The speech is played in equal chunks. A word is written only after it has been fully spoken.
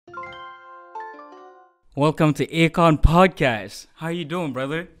Welcome to A-kon Podcast. How you doing,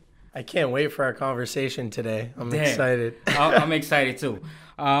 brother? I can't wait for our conversation today. I'm Damn. excited. I'm excited too.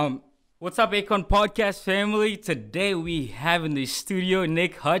 What's up, A-kon Podcast family? Today we have in the studio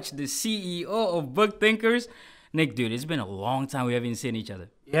Nick Hutch, the CEO of Book Thinkers. Nick, dude, it's been a long time we haven't seen each other.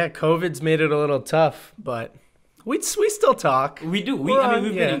 Yeah, COVID's made it a little tough, but we still talk. We do. We've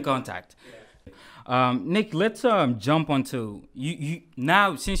been in contact. Nick, let's jump onto you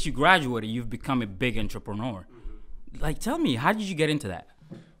now. Since you graduated, you've become a big entrepreneur. Like, tell me, how did you get into that?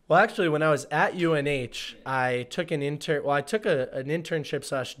 Well, actually, when I was at UNH, I took an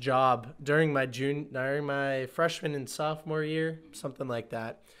internship / job during my freshman and sophomore year, something like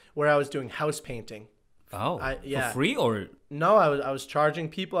that, where I was doing house painting. Oh, for free or? No, I was charging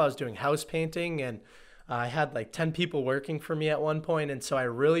people. I was doing house painting, and I had like 10 people working for me at one point. And so I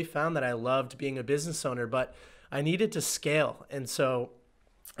really found that I loved being a business owner, but I needed to scale. And so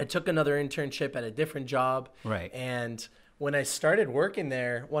I took another internship at a different job. Right. And when I started working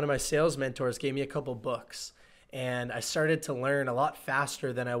there, one of my sales mentors gave me a couple books. And I started to learn a lot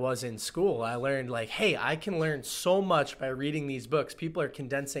faster than I was in school. I learned like, hey, I can learn so much by reading these books. People are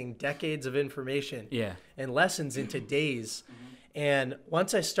condensing decades of information and lessons into days. And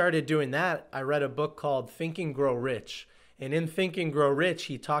once I started doing that, I read a book called Think and Grow Rich. And in Think and Grow Rich,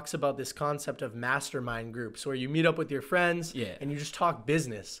 he talks about this concept of mastermind groups where you meet up with your friends and you just talk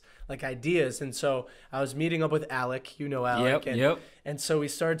business, like ideas. And so I was meeting up with Alec, you know Alec. And so we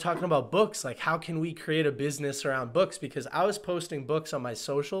started talking about books, like how can we create a business around books? Because I was posting books on my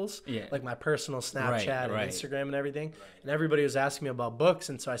socials, like my personal Snapchat and Instagram and everything. And everybody was asking me about books.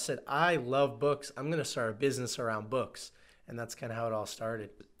 And so I said, I love books. I'm going to start a business around books. And that's kind of how it all started.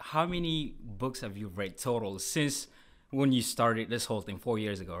 How many books have you read total since when you started this whole thing 4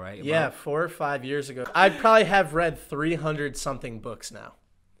 years ago, right? Yeah, 4 or 5 years ago. I'd probably have read 300 something books now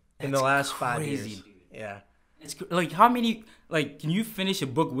in the last 5 years. Yeah. It's like how many, like, can you finish a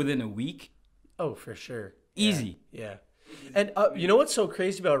book within a week? Oh, for sure. Easy. Yeah. And you know what's so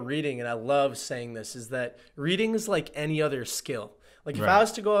crazy about reading, and I love saying this, is that reading is like any other skill. Like if I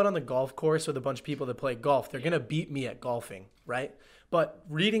was to go out on the golf course with a bunch of people that play golf, they're going to beat me at golfing, right? But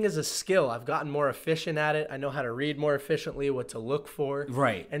reading is a skill. I've gotten more efficient at it. I know how to read more efficiently, what to look for.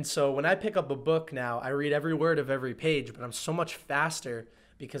 Right. And so when I pick up a book now, I read every word of every page, but I'm so much faster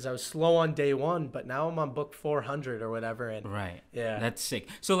because I was slow on day one, but now I'm on book 400 or whatever. And yeah. That's sick.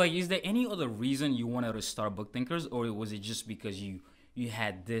 So like, is there any other reason you wanted to start Book Thinkers, or was it just because you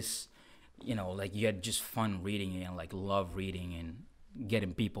had this, you know, like you had just fun reading and like love reading and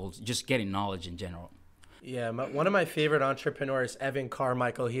getting knowledge in general? Yeah, one of my favorite entrepreneurs, Evan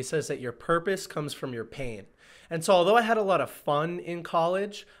Carmichael, he says that your purpose comes from your pain. And so although I had a lot of fun in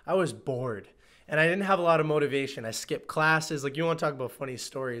college, I was bored. And I didn't have a lot of motivation. I skipped classes. Like, you want to talk about funny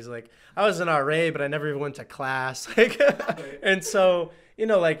stories. Like, I was an RA, but I never even went to class. And so, you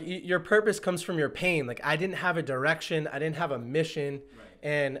know, like, your purpose comes from your pain. Like, I didn't have a direction. I didn't have a mission.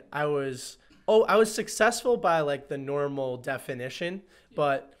 And I was successful by, like, the normal definition,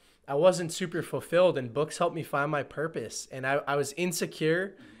 but I wasn't super fulfilled, and books helped me find my purpose. And I was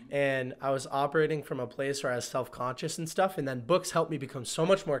insecure, and I was operating from a place where I was self-conscious and stuff. And then books helped me become so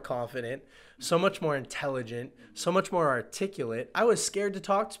much more confident, so much more intelligent, so much more articulate. I was scared to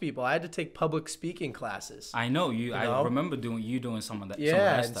talk to people. I had to take public speaking classes. I know you. I remember doing some of that.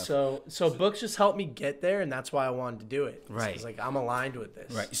 Yeah, some of that stuff. So books just helped me get there, and that's why I wanted to do it. Right. It's like I'm aligned with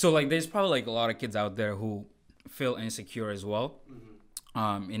this. Right. So like, there's probably like a lot of kids out there who feel insecure as well.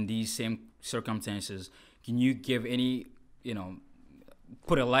 In these same circumstances. Can you give any, you know,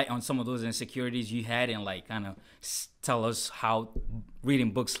 put a light on some of those insecurities you had, and like kind of tell us how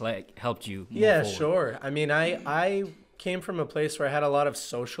reading books like helped you move forward? Sure. I mean, I came from a place where I had a lot of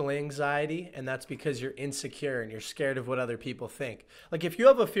social anxiety, and that's because you're insecure and you're scared of what other people think. Like if you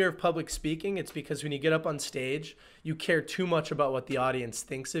have a fear of public speaking, it's because when you get up on stage, you care too much about what the audience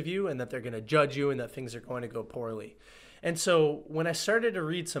thinks of you and that they're going to judge you and that things are going to go poorly. And so when I started to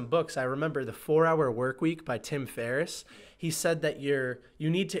read some books, I remember The 4-Hour Workweek by Tim Ferriss. He said that you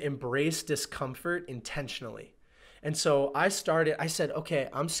need to embrace discomfort intentionally. And so I said, okay,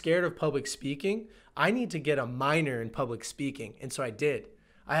 I'm scared of public speaking. I need to get a minor in public speaking. And so I did.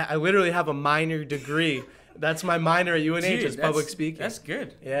 I literally have a minor degree. That's my minor at UNH is public speaking. That's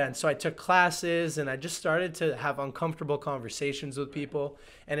good. Yeah, and so I took classes, and I just started to have uncomfortable conversations with people,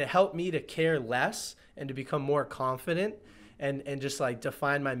 and it helped me to care less and to become more confident and just like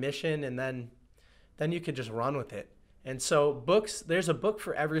define my mission, and then you could just run with it. And so books, there's a book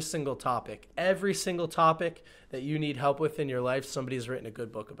for every single topic. Every single topic that you need help with in your life, somebody's written a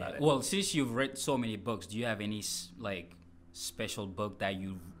good book about it. Well, since you've read so many books, do you have any like special book that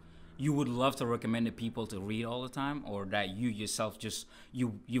you you would love to recommend to people to read all the time, or that you yourself just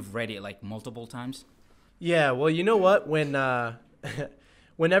you've read it like multiple times? Yeah, well, you know what?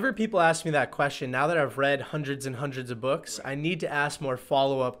 Whenever people ask me that question, now that I've read hundreds and hundreds of books, I need to ask more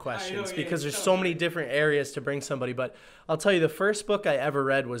follow-up questions because there's so many different areas to bring somebody. But I'll tell you, the first book I ever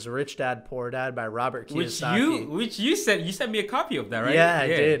read was Rich Dad, Poor Dad by Robert Kiyosaki. Which you sent me a copy of that, right?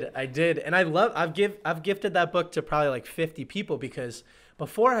 Yeah, I did. And I've gifted that book to probably like 50 people because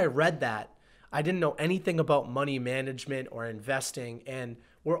before I read that, I didn't know anything about money management or investing, and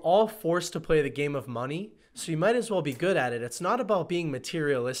we're all forced to play the game of money. So you might as well be good at it. It's not about being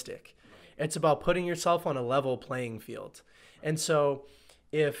materialistic. It's about putting yourself on a level playing field. And so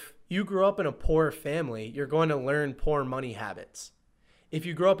if you grew up in a poor family, you're going to learn poor money habits. If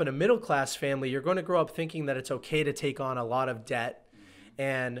you grow up in a middle-class family, you're going to grow up thinking that it's okay to take on a lot of debt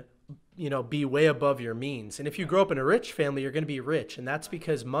and, be way above your means. And if you grow up in a rich family, you're going to be rich. And that's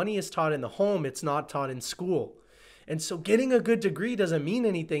because money is taught in the home. It's not taught in school. And so getting a good degree doesn't mean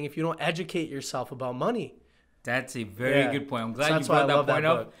anything if you don't educate yourself about money. That's a very good point. I'm glad you brought that point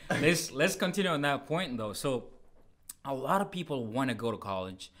up. Let's continue on that point, though. So a lot of people want to go to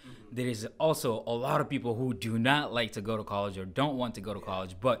college. Mm-hmm. There is also a lot of people who do not like to go to college or don't want to go to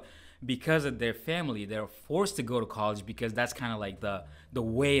college. But because of their family, they're forced to go to college because that's kind of like the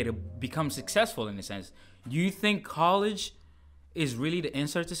way to become successful in a sense. Do you think college is really the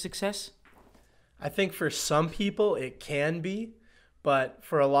answer to success? I think for some people it can be, but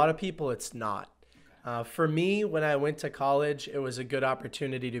for a lot of people it's not. For me, when I went to college, it was a good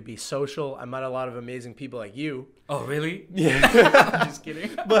opportunity to be social. I met a lot of amazing people like you. Oh, really? Yeah. I'm just kidding.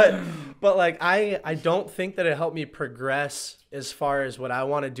 But like I don't think that it helped me progress as far as what I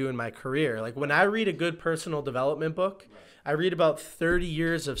want to do in my career. Like when I read a good personal development book, I read about 30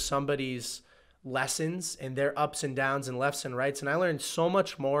 years of somebody's lessons and their ups and downs and lefts and rights, and I learned so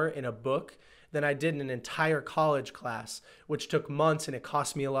much more in a book than I did in an entire college class, which took months and it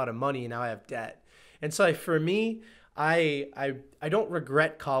cost me a lot of money, and now I have debt. And so for me, I don't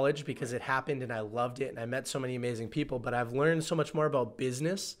regret college because it happened and I loved it and I met so many amazing people, but I've learned so much more about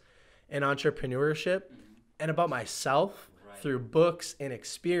business and entrepreneurship and about myself through books and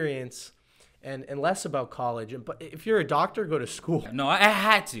experience and less about college. But if you're a doctor, go to school. No, I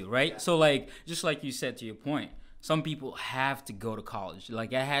had to, right? Yeah. So like, just like you said to your point, some people have to go to college.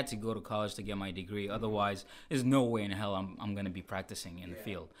 Like I had to go to college to get my degree. Otherwise, there's no way in hell I'm gonna be practicing in the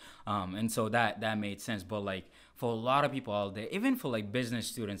field. And so that made sense. But like for a lot of people out there, even for like business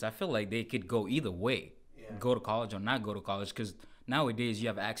students, I feel like they could go either way, go to college or not go to college, because nowadays you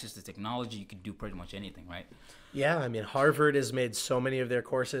have access to technology. You could do pretty much anything, right? Yeah, I mean, Harvard has made so many of their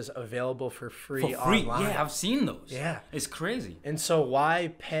courses available for free online. Yeah, I've seen those. Yeah. It's crazy. And so why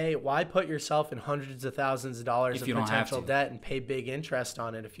put yourself in hundreds of thousands of dollars of potential debt and pay big interest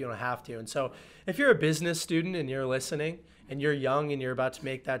on it if you don't have to? And so if you're a business student and you're listening and you're young and you're about to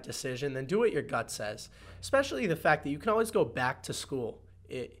make that decision, then do what your gut says, especially the fact that you can always go back to school.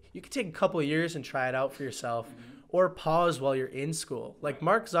 You could take a couple of years and try it out for yourself, or pause while you're in school. Like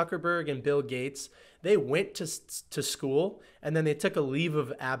Mark Zuckerberg and Bill Gates, they went to school and then they took a leave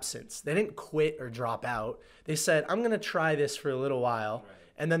of absence. They didn't quit or drop out. They said, I'm going to try this for a little while. Right.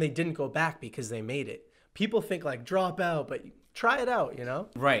 And then they didn't go back because they made it. People think like drop out, but try it out,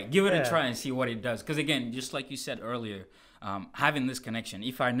 Right. Give it a try and see what it does. Because again, just like you said earlier, having this connection.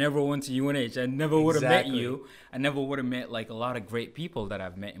 If I never went to UNH, I never would have met you. I never would have met like a lot of great people that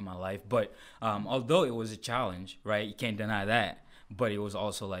I've met in my life. But although it was a challenge, right? You can't deny that. But it was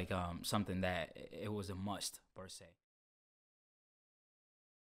also like something that it was a must per se.